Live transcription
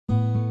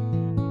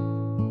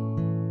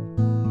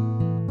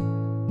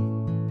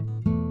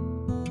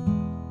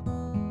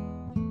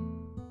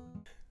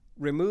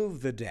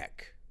Remove the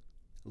deck.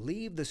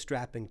 Leave the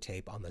strapping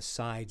tape on the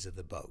sides of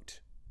the boat.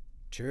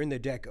 Turn the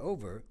deck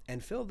over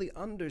and fill the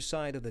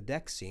underside of the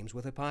deck seams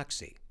with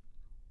epoxy.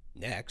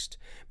 Next,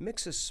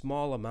 mix a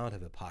small amount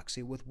of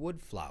epoxy with wood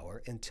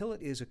flour until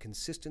it is a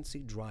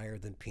consistency drier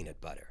than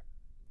peanut butter.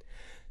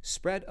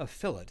 Spread a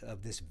fillet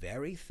of this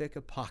very thick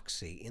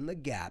epoxy in the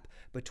gap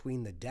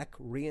between the deck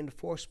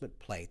reinforcement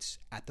plates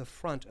at the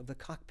front of the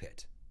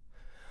cockpit.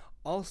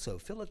 Also,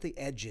 fillet the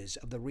edges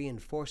of the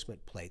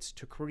reinforcement plates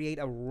to create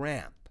a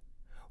ramp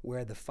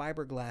where the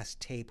fiberglass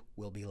tape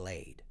will be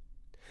laid.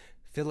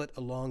 Fillet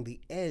along the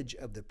edge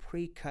of the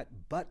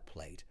pre-cut butt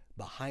plate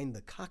behind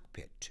the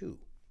cockpit, too.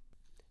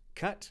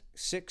 Cut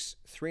 6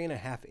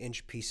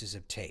 3.5-inch pieces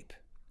of tape.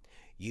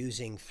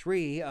 Using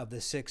 3 of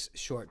the 6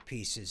 short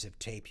pieces of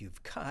tape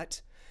you've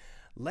cut,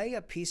 lay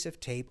a piece of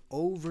tape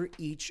over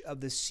each of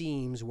the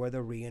seams where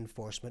the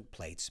reinforcement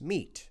plates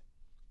meet.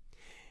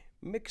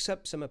 Mix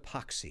up some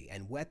epoxy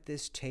and wet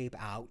this tape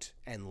out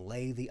and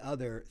lay the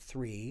other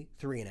 3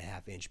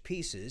 3.5-inch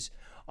pieces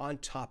on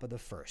top of the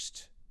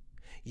first.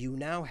 You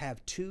now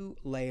have 2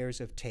 layers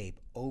of tape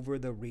over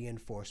the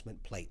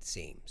reinforcement plate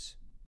seams.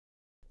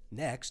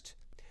 Next,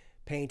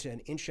 paint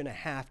an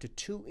 1.5 to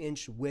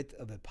 2-inch width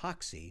of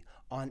epoxy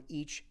on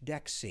each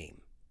deck seam.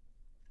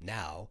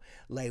 Now,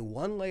 lay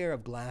 1 layer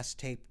of glass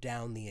tape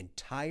down the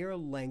entire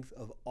length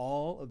of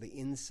all of the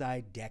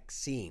inside deck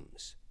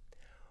seams.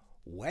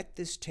 Wet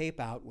this tape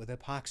out with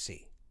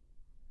epoxy.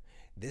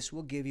 This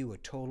will give you a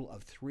total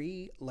of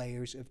 3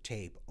 layers of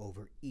tape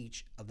over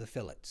each of the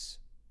fillets.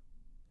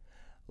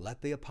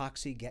 Let the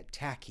epoxy get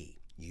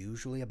tacky,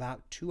 usually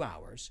about 2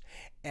 hours,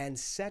 and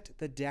set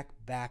the deck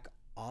back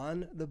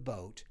on the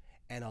boat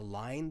and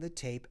align the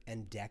tape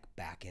and deck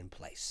back in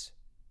place.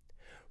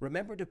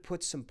 Remember to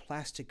put some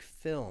plastic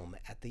film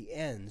at the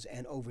ends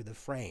and over the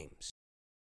frames.